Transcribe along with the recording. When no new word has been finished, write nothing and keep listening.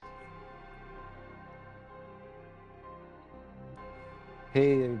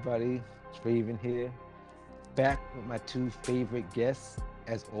Hey everybody, it's Raven here, back with my two favorite guests.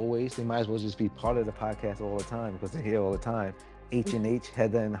 As always, they might as well just be part of the podcast all the time because they're here all the time. H and H,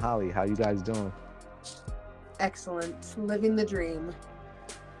 Heather and Holly. How you guys doing? Excellent. Living the dream.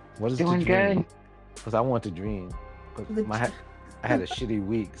 What is the Doing good. dream? Because I want the dream. Because The, I had a shitty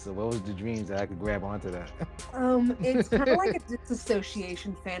week, so what was the dreams that I could grab onto that? it's kind of like a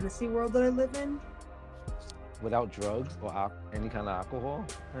disassociation fantasy world that I live in. Without drugs or any kind of alcohol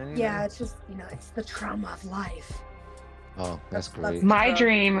or Yeah, anything? it's just, it's the trauma of life. Oh, that's That's great. the My drug.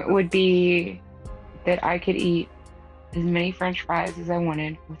 dream would be that I could eat as many French fries as I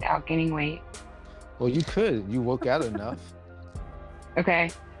wanted without gaining weight. Well, you could. You work out enough. Okay,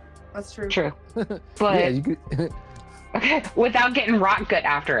 That's true. true. Yeah, But you could. okay, without getting rot gut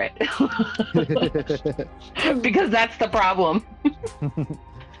after it. Because that's the problem.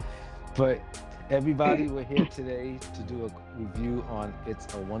 But everybody, we're here today to do a review on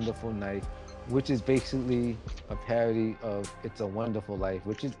It's a Wonderful Life, which is basically a parody of It's a Wonderful Life,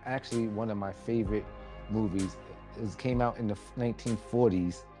 which is actually one of my favorite movies. It came out in the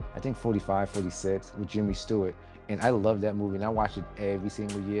 1940s, I think 45, 46, with Jimmy Stewart. And I love that movie, and I watch it every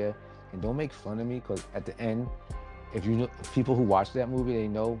single year. And don't make fun of me, because at the end, if you know people who watch that movie, they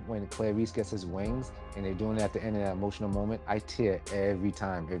know when Clarice gets his wings and they're doing it at the end of that emotional moment. I tear every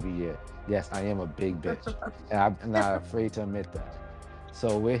time, every year. Yes, I am a big bitch, and I'm not afraid to admit that.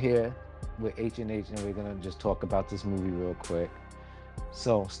 So we're here with H and we're gonna just talk about this movie real quick.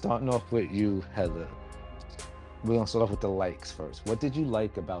 So starting off with you, Heather. We're gonna start off with the likes first. What did you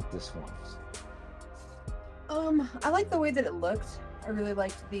like about this one? I like the way that it looked. I really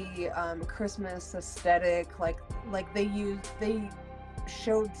liked the Christmas aesthetic. Like they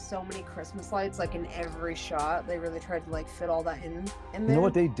showed so many Christmas lights like in every shot. They really tried to like fit all that in You know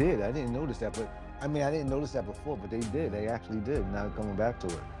what there. they did? I didn't notice that, but I mean, I didn't notice that before, but they did. They actually did. Now coming back to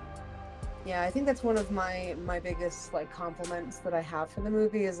it. Yeah, I think that's one of my biggest like compliments that I have for the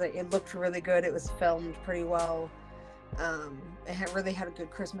movie is that it looked really good. It was filmed pretty well. Really had a good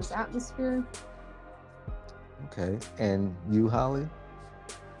Christmas atmosphere. Okay. And you, Holly?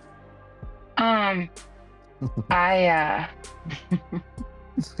 Um, I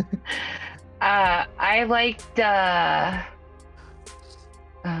I liked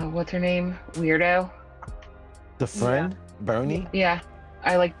what's her name? Weirdo. The friend? Bernie? Yeah,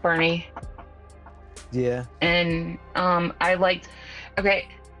 I liked Bernie. Yeah. And I liked okay,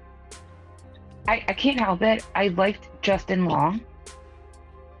 I can't help it. I liked Justin Long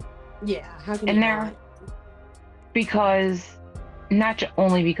Yeah, how can you in not? there because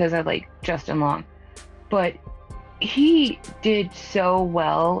only because I like Justin Long, but he did so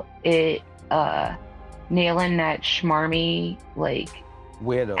well at nailing that schmarmy like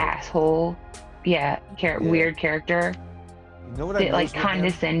Weirdo. asshole, yeah, Yeah. weird character, You know what I that like noticed with him?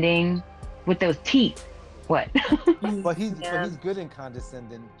 condescending with those teeth. What? Yeah. But he's good in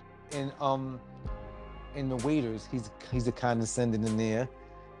condescending. In in the waiters, he's a condescending in there.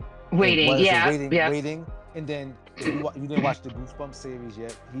 And Waiting, what is it? yeah, yeah. Waiting. And then if you didn't watch the Goosebumps series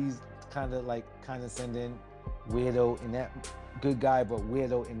yet, he's kind of like condescending, weirdo in that good guy, but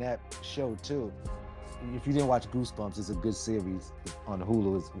weirdo in that show too. If you didn't watch Goosebumps, it's a good series on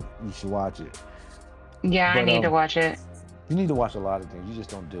Hulu. You should watch it. Yeah, I But need to watch it. you need to watch a lot of things. You just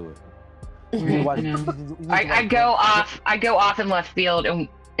don't do it. You need to Right, watch. I know. You need to watch. I go off in left field and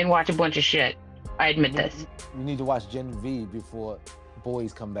watch a bunch of shit. I admit this. You need to watch Gen V before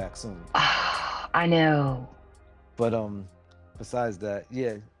Boys come back soon. I know. But besides that,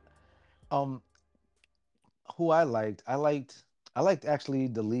 yeah. Um, who I liked actually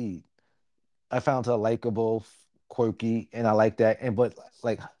the lead. I found her likable, quirky, and I like that. And but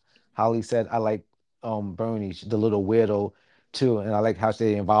like Holly said, I like Bernie, the little weirdo too, and I like how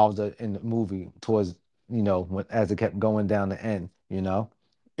they involved her in the movie towards as it kept going down the end. You know.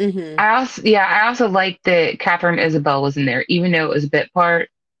 Hmm. I also like that Catherine Isabel was in there, even though it was a bit part.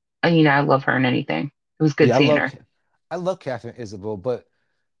 I love her in anything. It was good Yeah, seeing her. I love Catherine Isabel, but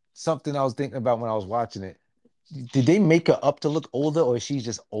something I was thinking about when I was watching it, did they make her up to look older, or is she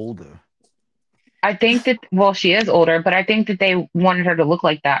just older? I think that, well, she is older, but I think that they wanted her to look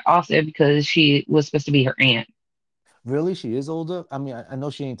like that also because she was supposed to be her aunt. Really, she is older. I mean, I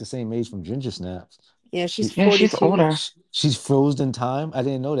know she ain't the same age from Ginger Snaps. Yeah, she's She, Yeah, she's 42. older. she's frozen in time. I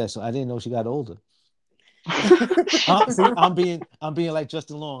didn't know that, so I didn't know she got older. See, I'm being like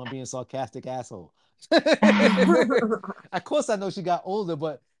Justin Long. I'm being sarcastic asshole. Of course, I know she got older,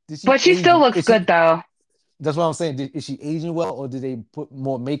 but did she But she age? still looks Is she? good though. That's what I'm saying. Is she aging well, or did they put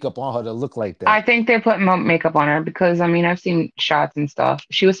more makeup on her to look like I that? think they put makeup on her because I've seen shots and stuff.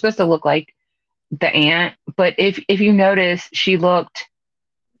 She was supposed to look like the aunt, but if you notice, she looked.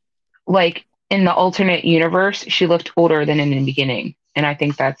 like in the alternate universe, she looked older than in the beginning. And I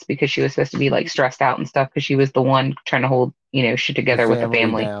think that's because she was supposed to be like stressed out and stuff because she was the one trying to hold, shit The together with the family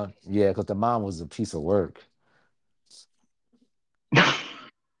family. down. Yeah, because the mom was a piece of work.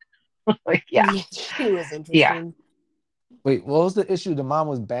 Like, yeah. Yeah, she was Yeah. interesting. Wait, what was the issue? The mom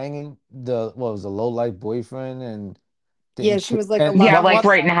was banging the what was the low life boyfriend and Yeah, didn't she care. was like And Yeah, allowed like to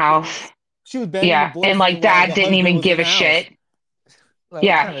right in what the have house. kids. she was banging the Yeah. And like boyfriend while dad the didn't husband even was in give the a house. shit. Like what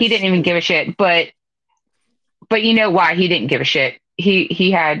Yeah, kind of he didn't even shit? give a shit. But you know why he didn't give a shit?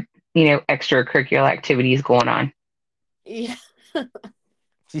 He had, extracurricular activities going on. Yeah.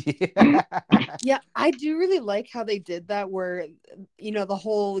 Yeah. Yeah, I do really like how they did that where the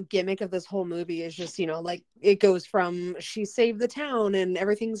whole gimmick of this whole movie is just, like it goes from she saved the town and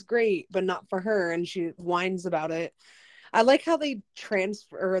everything's great, but not for her and she whines about it. I like how they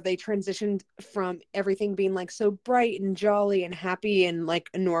transitioned from everything being like so bright and jolly and happy and like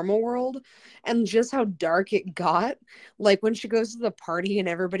a normal world and just how dark it got. Like when she goes to the party and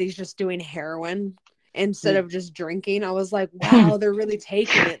everybody's just doing heroin instead Did of just drinking. I was like, wow, they're really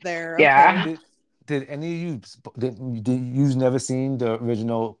taking it there. Yeah. Okay. did did any of you did you never seen the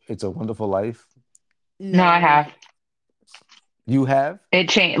original It's a Wonderful Life? No, I No. have. You have? It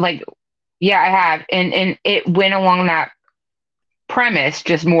changed like yeah, I have. And it went along that premise,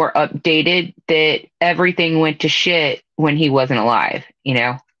 just more updated that everything went to shit when he wasn't alive.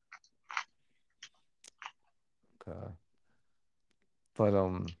 Okay. But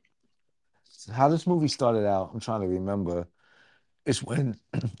how this movie started out, I'm trying to remember. It's when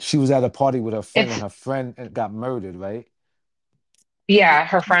she was at a party with her friend, and It's her friend got murdered, right? yeah, Mhm.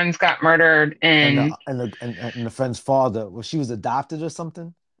 her friends got murdered And and the friend's father, well, she was adopted or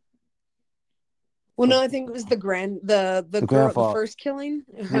something. Well, Or no, I think it was the the girl, the grandfather. first killing.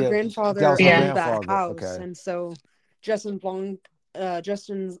 Her Yeah, that grandfather was her yeah. owned that grandfather. house, Okay. and so Justin Long,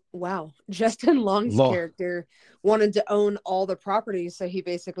 Justin Long's Law. character wanted to own all the property, so he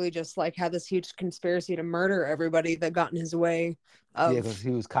basically just like had this huge conspiracy to murder everybody that got in his way Yeah, of. because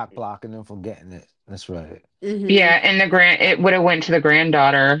he was cock blocking them from getting it. That's right. Hmm. Yeah, and the grand it would have went to the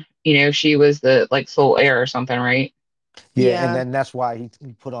granddaughter. She was the like sole heir or something, right? Yeah, and Yeah, then that's why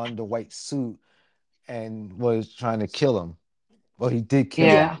he put on the white suit and was trying to kill him. Well, he did kill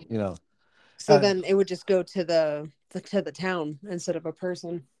Yeah. yeah. him. So Uh, then it would just go to the town instead of a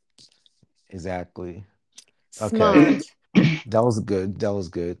person. exactly. Okay. Smart. That was good. That was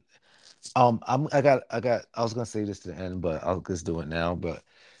good. I was gonna say this to the end, but I'll just do it now. But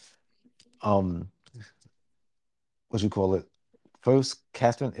um, what you call it? First,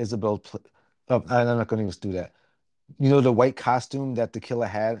 Catherine Isabel. I'm not gonna even do that. You know the white costume that the killer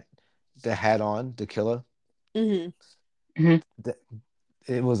had, that had on the killer. Hmm. Mhm. That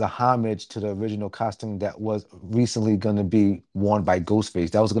it was a homage to the original costume that was recently gonna be worn by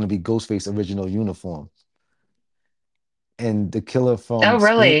Ghostface. That was gonna be Ghostface's original uniform. And the killer Oh, from Scream,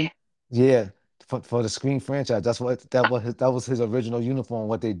 really? yeah, for the Scream franchise. That was his original uniform.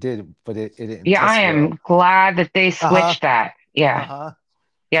 What they did, but it didn't Yeah, I test am well. glad that they Uh-huh. switched that. Yeah. Uh-huh.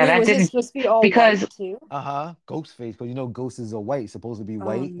 Yeah, Wait, that was it didn't supposed to be all because white too? Uh-huh. Ghostface, because ghosts are white, supposed to be Oh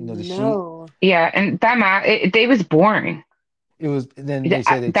white, the sheet. no. yeah, and they was boring. It was, then they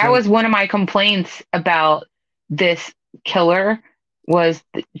said they That changed. was one of my complaints about this killer was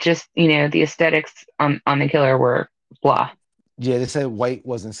just, the aesthetics on the killer were blah. Yeah, they said white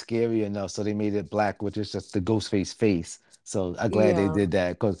wasn't scary enough, so they made it black, which is just the Ghostface face. So I'm glad they Yeah. did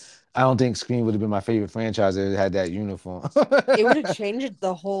that, because I don't think Scream would have been my favorite franchise if it had that uniform. It would have changed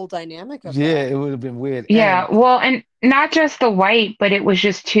the whole dynamic of Yeah, that. it would have been weird. Yeah, And well, and not just the white, but it was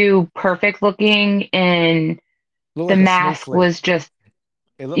just too perfect looking and looked the like a mask snowflake. was just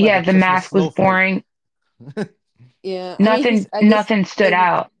It looked like yeah, a the Christmas mask was snowflake. boring. Yeah. I mean, Nothing I guess nothing stood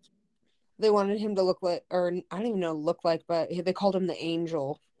out. they wanted him to look like, or I don't even know look like, but they called him the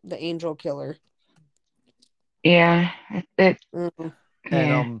angel killer. Yeah. It Mm. And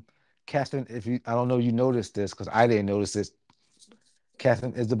yeah. Catherine, if you I don't know you noticed this because I didn't notice this.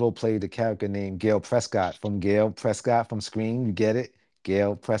 Catherine Isabel played the character named Gail Prescott from Gail Prescott from Scream. You get it?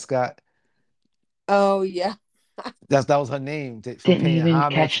 Gail Prescott. Oh yeah. That was her name Didn't even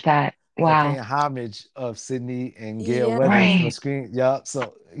catch that. for paying Wow. homage of Sydney and Gail Weathers Yeah. for Right. Scream. Yeah.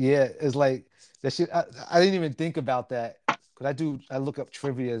 So yeah, it's like that shit. I didn't even think about that because I look up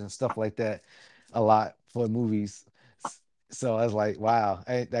trivia and stuff like that a lot for movies. So I was like, wow,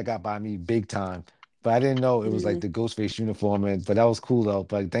 that got by me big time. But I didn't know it was like Mm. the Ghostface uniform, but that was cool though.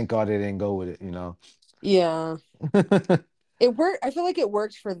 But thank God they didn't go with it. Yeah. It worked. I feel like it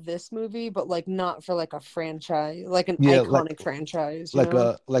worked for this movie, but like not for like a franchise, like an Yeah, iconic franchise.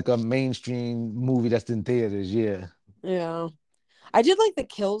 like a mainstream movie that's in theaters. Yeah. Yeah. I did like the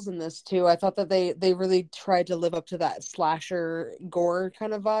kills in this too. I thought that they really tried to live up to that slasher gore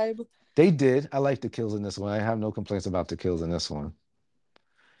kind of vibe. They did. I like the kills in this one. I have no complaints about the kills in this one.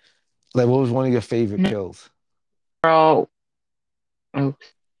 Like, what was one of your favorite No, kills? girl.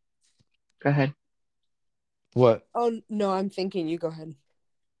 Oops. Go ahead. What? Oh no, I'm thinking. You go ahead.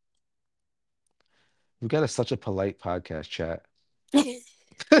 We got such a polite podcast chat.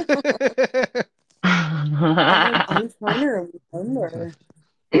 I'm trying to remember.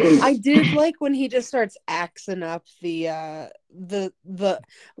 I did like when he just starts axing up the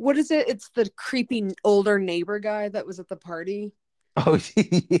what is it? It's the creepy older neighbor guy that was at the party. Oh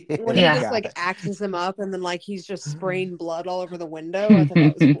yeah, When he that Yeah. just like guy. axes him up and then like he's just spraying blood all over the window. I thought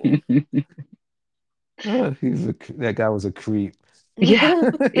that was cool. Oh, that guy was a creep. Yeah.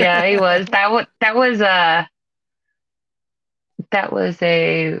 Yeah, he was. That was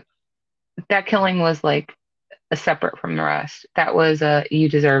a that killing was like a separate from the rest. That was a you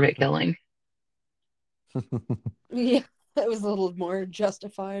deserve it killing. Yeah, that was a little more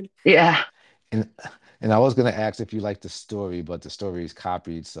justified. Yeah. And and I was gonna ask if you like the story, but the story is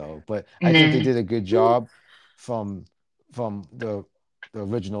copied. So, but I think they Nah. did a good job from from the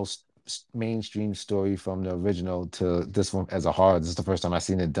original mainstream story from the original to this one as a horror. This is the first time I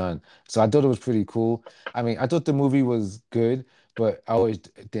seen it done, so I thought it was pretty cool. I mean, I thought the movie was good, but I always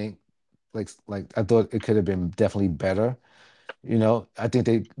think like I thought it could have been definitely better. I think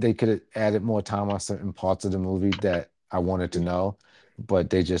they could have added more time on certain parts of the movie that I wanted to know, but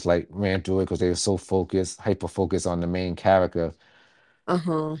they just like ran through it because they were so focused, hyper focused on the main character.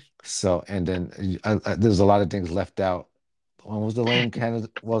 Uh-huh. So, and then there's a lot of things left out. When was the main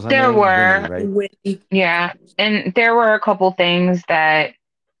candidate? What was her There name? Winnie, were, right? Witty. yeah, and there were a couple things that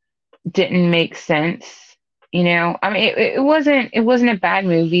didn't make sense. I mean, it wasn't a bad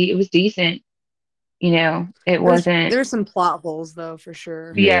movie. It was decent. It wasn't. There's some plot holes though for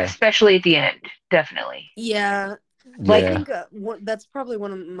sure. Yeah, Yeah, especially at the end, definitely. Yeah, I Like, yeah, think that's probably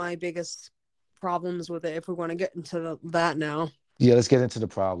one of my biggest problems with it. If we want to get into that now. yeah. Let's get into the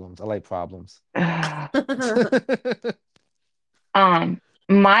problems. I like problems. um,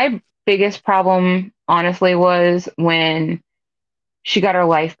 my biggest problem, honestly, was when she got her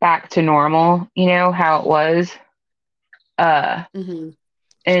life back to normal. You know how it was. Uh, Hmm.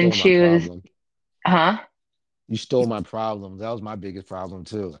 and Stole my she was, problem. huh? You stole my problems. That was my biggest problem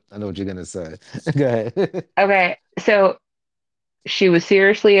too. I know what you're gonna say. Go ahead. Okay, so she was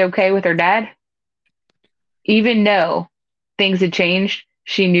seriously okay with her dad, even though things had changed.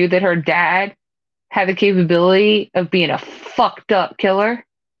 She knew that her dad had the capability of being a fucked up killer,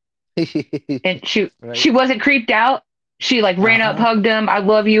 and she Right? wasn't creeped out. She like ran up, Uh-huh. hugged him. I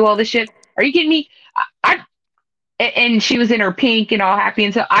love you, all this shit. Are you kidding me? And she was in her pink and all happy,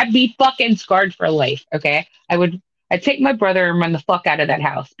 and so I'd be fucking scarred for life. Okay, I'd take my brother and run the fuck out of that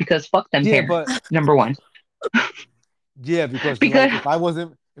house because fuck them Yeah, parents. but Number one, yeah, because because like if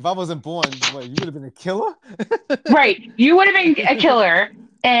I wasn't born, what, you would have been a killer? right, you would have been a killer,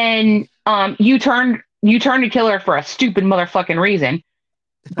 and you turned a killer for a stupid motherfucking reason.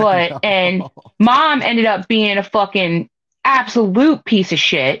 I And know. mom ended up being a fucking absolute piece of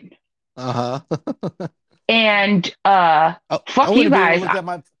shit. Uh-huh. And I fuck you wouldn't be able to guys. look at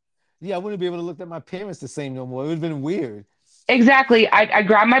my yeah, I wouldn't be able to look at my parents the same no more. It would have been weird. Exactly. I'd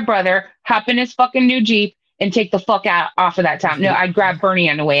grab my brother, hop in his fucking new Jeep, and take the fuck out off of that town. No, I'd grab Bernie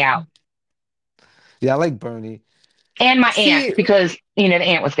on the way out. Yeah, I like Bernie. And my aunt, See, because the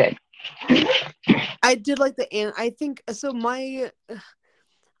aunt was good. I did like the and I think so. My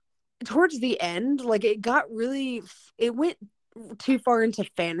towards the end, like it went too far into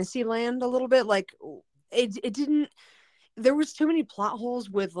fantasy land a little bit. Like it didn't. There was too many plot holes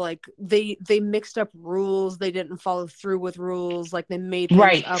with like they mixed up rules. They didn't follow through with rules. Like they made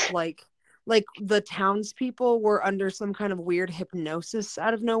things up. Right. Like the townspeople were under some kind of weird hypnosis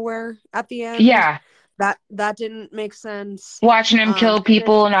out of nowhere at the end. Yeah. That didn't make sense. Watching him kill And then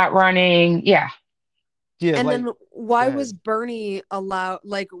people, not running. Yeah. Yeah, And like then go why was ahead. Bernie allowed,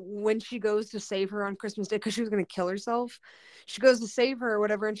 like, when she goes to save her on Christmas Day, because she was going to kill herself? She goes to save her or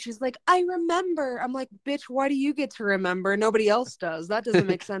whatever, and she's like, I remember. I'm like, bitch, why do you get to remember? Nobody else does. That doesn't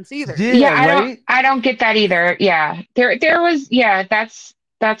make sense either. Yeah, Yeah, I don't right? I don't get that either. Yeah. There was, yeah, that's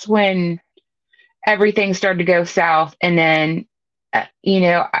when everything started to go south, and then uh, you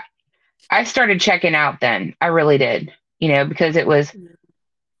know, I, I started checking out then. I really did. Because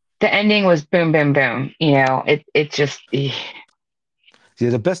the ending was boom boom boom. It just Yeah,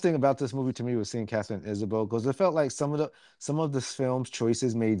 the best thing about this movie to me was seeing Catherine Isabel because it felt like some of this film's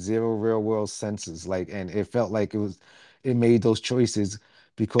choices made zero real world senses. Like, and it felt like it made those choices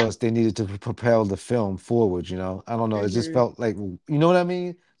because they needed to propel the film forward. I don't know. It just Hmm. felt like, what I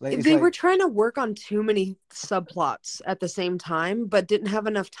mean? Like it's They were like, trying to work on too many subplots at the same time, but didn't have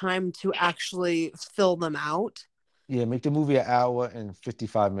enough time to actually fill them out. yeah, make the movie an hour and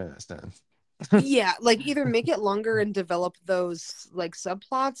 55 minutes then. Yeah, like either make it longer and develop those like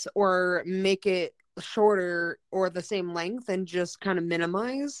subplots, or make it shorter or the same length and just kind of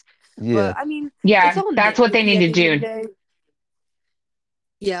minimize. Yeah. But I mean, it's Yeah, all that's what they nitpicky need at to the end of the do. day.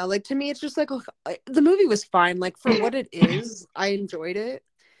 Yeah, like to me, it's just like the movie was fine. Like for what it is, I enjoyed it.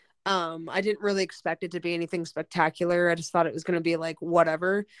 I didn't really expect it to be anything spectacular. I just thought it was going to be like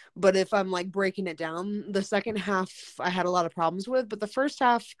whatever. But if I'm like breaking it down, the second half I had a lot of problems with, but the first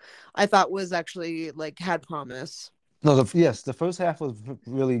half I thought was actually like had promise. No, yes, the first half was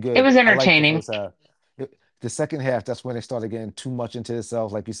really It good. was I liked the entertaining. first half. The second half, that's when they started getting too much into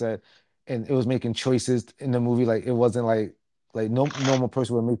itself, like you said, and it was making choices in the movie. Like it wasn't like no normal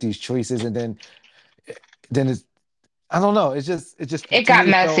person would make these choices, and then it's I don't know. It just It to got me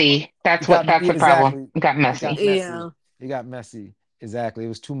it felt messy. it That's what got that's yeah, the problem. exactly. It got It got messy. messy. Yeah. It got messy. Exactly. It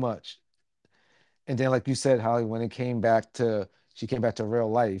was too much. And then, like you said, Holly, when she came back to real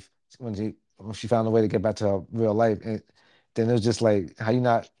life, when she found a way to get back to her real life, and then it was just like, how you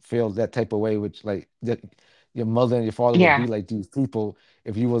not feel that type of way, which like that your mother and your father would be Yeah. like these people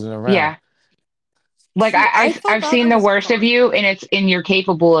if you wasn't around. Yeah. Like See, I thought I've that seen the was worst of you, fine. and you're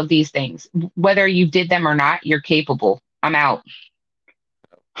capable of these things. Whether you did them or not, you're capable. I'm out.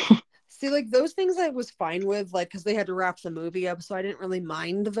 See, like those things I was fine with, like, because they had to wrap the movie up, so I didn't really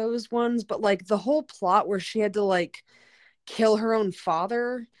mind those ones. But like the whole plot where she had to like kill her own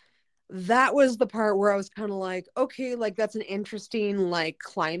father, that was the part where I was kind of like, okay, like that's an interesting like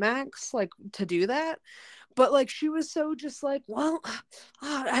climax, like to do that. But like she was so just like, well,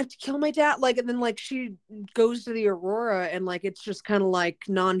 I have to kill my dad. Like, and then like she goes to the Aurora and like it's just kind of like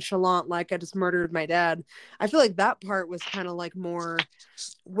nonchalant, like I just murdered my dad. I feel like that part was kind of like more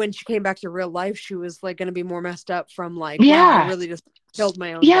when she came back to real life, she was like going to be more messed up from like, wow, I Yeah. really just killed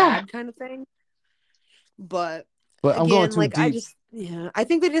my own Yeah. dad kind of thing. But But I'm going again, too like I deep. just, yeah, I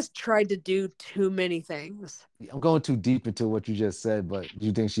think they just tried to do too many things. I'm going too deep into what you just said. But do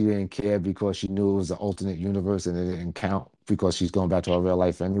you think she didn't care because she knew it was an alternate universe and it didn't count because she's going back to her real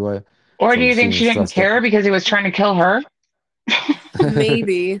life anyway? Or do So you she think didn't she didn't stress that. care because he was trying to kill her?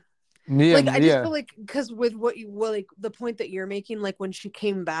 Maybe. Yeah, Like I just yeah. feel like because with what you well, like the point that you're making, like when she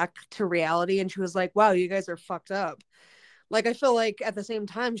came back to reality and she was like, wow, you guys are fucked up. Like I feel like at the same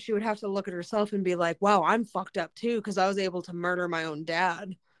time she would have to look at herself and be like, wow, I'm fucked up too because I was able to murder my own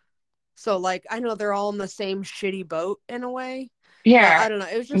dad. So like I know they're all in the same shitty boat in a way, but Yeah. I don't know.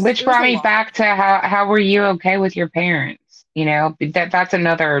 Which It was brought a me lot. back to how were you okay with your parents? That's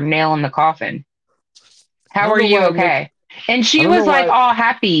another nail in the coffin. I How don't are know you why I miss. okay? And I she don't know was like why. all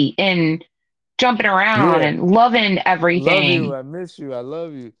happy and jumping around Yeah, and loving I love you. everything. I miss you. I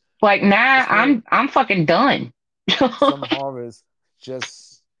love you. Like, nah, That's why I'm fucking done. some horrors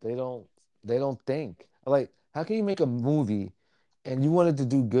just they don't think. Like, how can you make a movie and you wanted to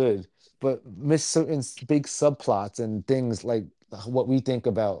do good, but miss certain big subplots and things like what we think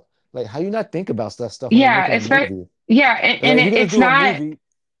about? Like, how you not think about stuff when you're Yeah, making a it's movie? yeah, Like, if you're gonna it's do a not movie,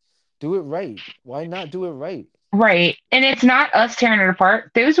 do it right. Why not do it right? right, and it's not us tearing it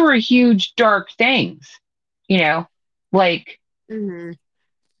apart. Those were huge dark things, you know, like Hmm.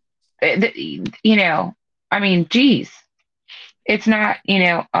 you know. I mean, geez, it's not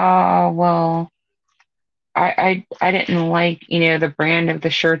oh well. I didn't like the brand of the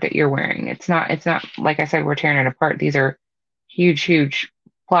shirt that you're wearing. It's not like I said we're tearing it apart. These are huge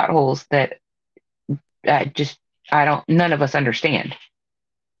plot holes that just I don't none of us understand.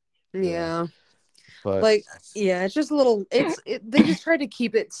 Yeah, Yeah. but Like yeah, it's just a little they just tried to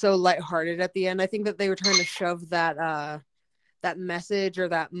keep it so lighthearted at the end. I think that they were trying to shove that message or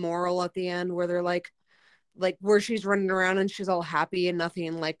that moral at the end where they're like where she's running around and she's all happy and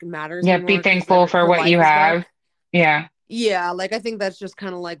nothing like matters Yeah, be anymore because thankful for her what life you is back. have. Yeah, Yeah, like I think that's just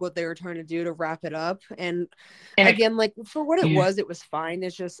kind of like what they were trying to do to wrap it up. And and again, like for what yeah, it was fine.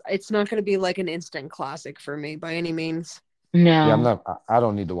 It's just it's not going to be like an instant classic for me by any means. yeah, I'm no, not. I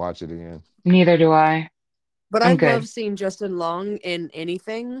don't need to watch it again. neither do I. But I I'm love good. seeing Justin Long in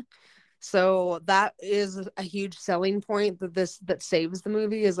anything. So that is a huge selling point that saves the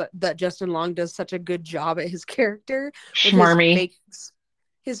movie is that Justin Long does such a good job at his character with his Schmarmy. fake.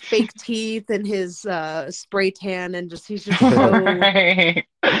 his fake teeth and his spray tan, and just he's just so Right.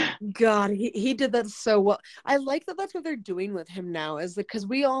 God, he did that so well. I like that that's what they're doing with him now, is because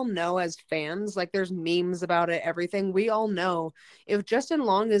we all know as fans, like there's memes about it, everything. We all know if Justin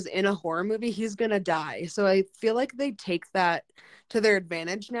Long is in a horror movie, he's gonna die. So I feel like they take that to their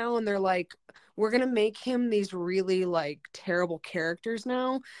advantage now, and they're like, we're gonna make him these really like terrible characters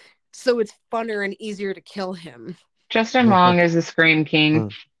now, so it's funner and easier to kill him. Justin Long is the Scream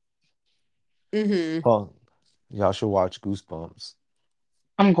King. Mm-hmm. Well, y'all should watch Goosebumps.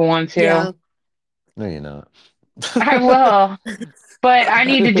 I'm going to. Yeah. No, you're not. I will. But I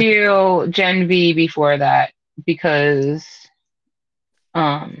need to do Gen V before that because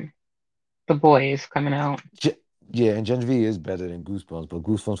um the boy is coming out. Ge- yeah, and Gen V is better than Goosebumps, but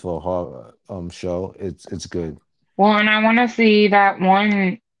Goosebumps for a horror show, it's good. Well, and I want to see that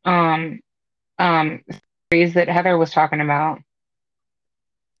one um series that Heather was talking about.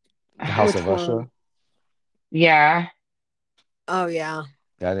 The House Which of one? Usher. Yeah. Oh yeah.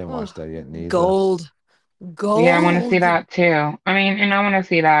 Yeah, I didn't Oh, watch that yet neither. gold. Yeah, I want to see Gold. that too. I mean, and I want to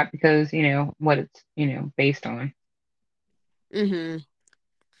see that because, what it's, based on. Mm-hmm.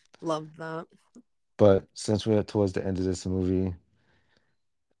 Love that. But since we're towards the end of this movie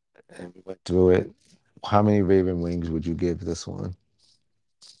and we went through it, how many Raven Wings would you give this one?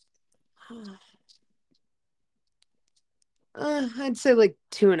 I'd say like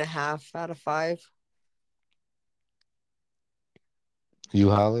 2.5 out of 5. You,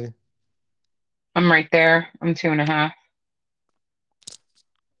 Holly? I'm right there. I'm 2.5.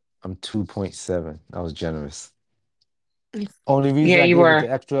 I'm 2.7. I was generous. Only reason Yeah, I you gave it were.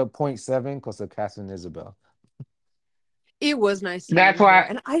 the extra point 0.7 because of Catherine Isabel. It was nice That's seeing her,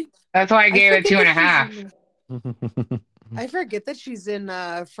 why. and That's why I I gave it forget two and that a she's half. in. I forget that she's in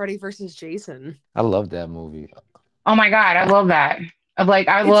Freddy versus Jason. I love that movie. Oh my God, I love that. I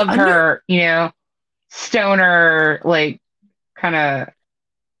It's loved under her, stoner, kind of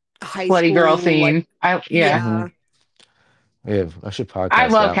high slutty girl school, like scene. Yeah. Hmm. yeah. Yeah, I should I podcast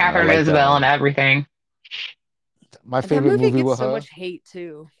love that one. I Catherine like that Isabel and one. everything. My That favorite movie movie gets with so her. much hate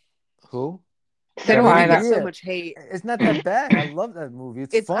too. Who? So That do movie I. Catherine. gets so Yeah, much hate. it's not that bad. I love that movie.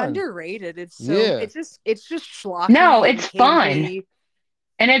 It's It's fun. underrated. Yeah, It's just No, schlocky and it's fun campy.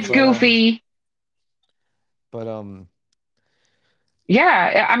 and it's but Yeah. goofy. but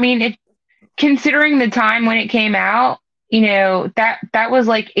Yeah, I mean, considering the time when it came out, that was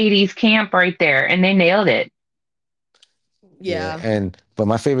like 80s camp right there, and they nailed it. yeah, Yeah. but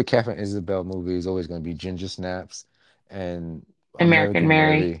my favorite Catherine Isabel movie is always going to be Ginger Snaps and American American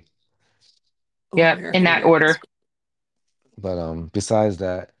Mary. Mary. Oh, Yep, in American that American's. order. But besides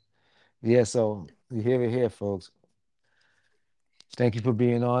that, yeah. So you hear it here, folks. Thank you for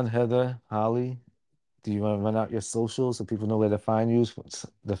being on, Heather, Holly. Do you want to run out your socials so people know where to find you,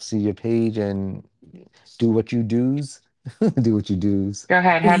 to see your page and do what you do's? Do what you do's. Go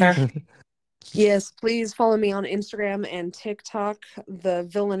ahead, Heather. Yes, please follow me on Instagram and TikTok, the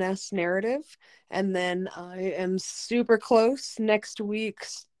Villainess Narrative. And then I am super close next week.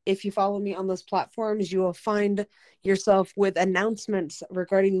 If you follow me on those platforms, you will find yourself with announcements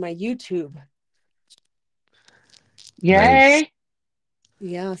regarding my YouTube. Nice. Yay.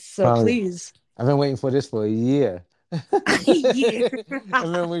 Yeah, so Finally, please. I've been waiting for this for a year. Yeah. I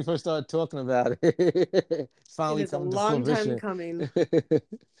remember when we first started talking about it. It's It finally is a coming to long time fruition. coming.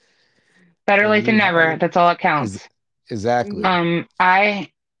 Better And late than you, never. Holly, That's all that is counts. exactly. Yeah.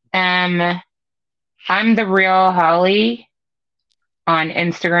 I am I'm the real Holly on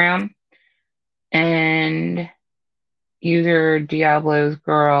Instagram and user Diablo's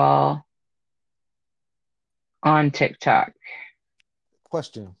girl on TikTok.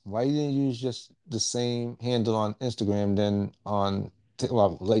 Question: why you didn't use just the same handle on Instagram than on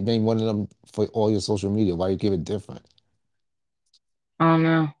well, like maybe one of them for all your social media? Why you give it different? Oh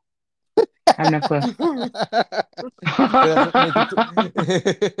no, I have no clue. Does that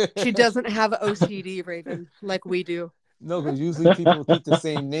make She it? doesn't have OCD, Raven, like we do. No, because usually people keep the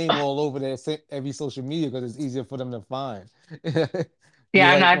same name all over every social media because it's easier for them to find. You're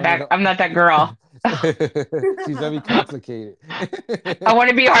Yeah, I'm like not one of that. I'm not that girl. the. She's very complicated. I want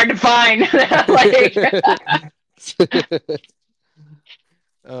to be hard to find.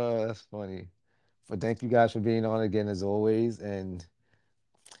 That's funny. But thank you guys for being on again as always, and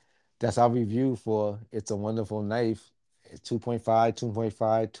that's our review for It's a Wonderful Knife. It's 2.5,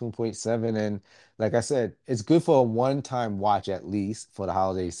 2.5, 2.7. And like I said, it's good for a one-time watch at least for the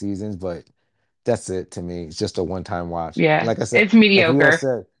holiday seasons, but that's it to me. It's just a one-time watch. And Yeah, like I said, it's like we all mediocre.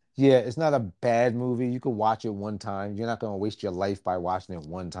 said, yeah, it's not a bad movie. You could watch it one time. You're not going to waste your life by watching it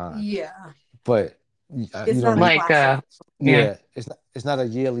one time. Yeah. But It's you don't not a need. Like, classic. yeah, Yeah, it's not a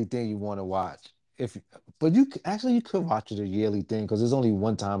yearly thing you want to watch. If but you actually you could watch it a yearly thing because there's only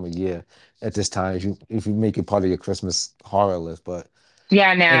one time a year at this time if you make it part of your Christmas horror list. But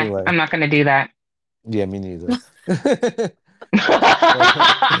yeah, nah, anyway, I'm not gonna do that. yeah, me neither. But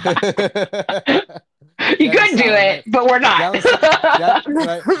You that is could do Silent it, Night. but we're not. That was that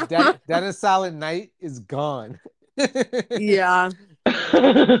right. That is Silent Night is gone. Yeah.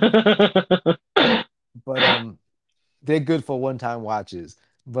 But they're good for one-time watches.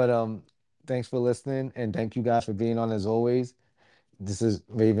 But thanks for listening and thank you guys for being on as always. This is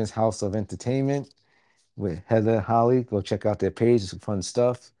Raven's House of Entertainment with Heather and Holly. Go check out their page, some fun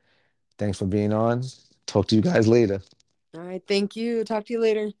stuff. Thanks for being on. Talk to you guys later. All right. Thank you. Talk to you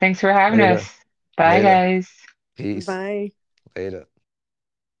later. Thanks for having Later. us. Bye, Later. guys. Peace. Bye. Later.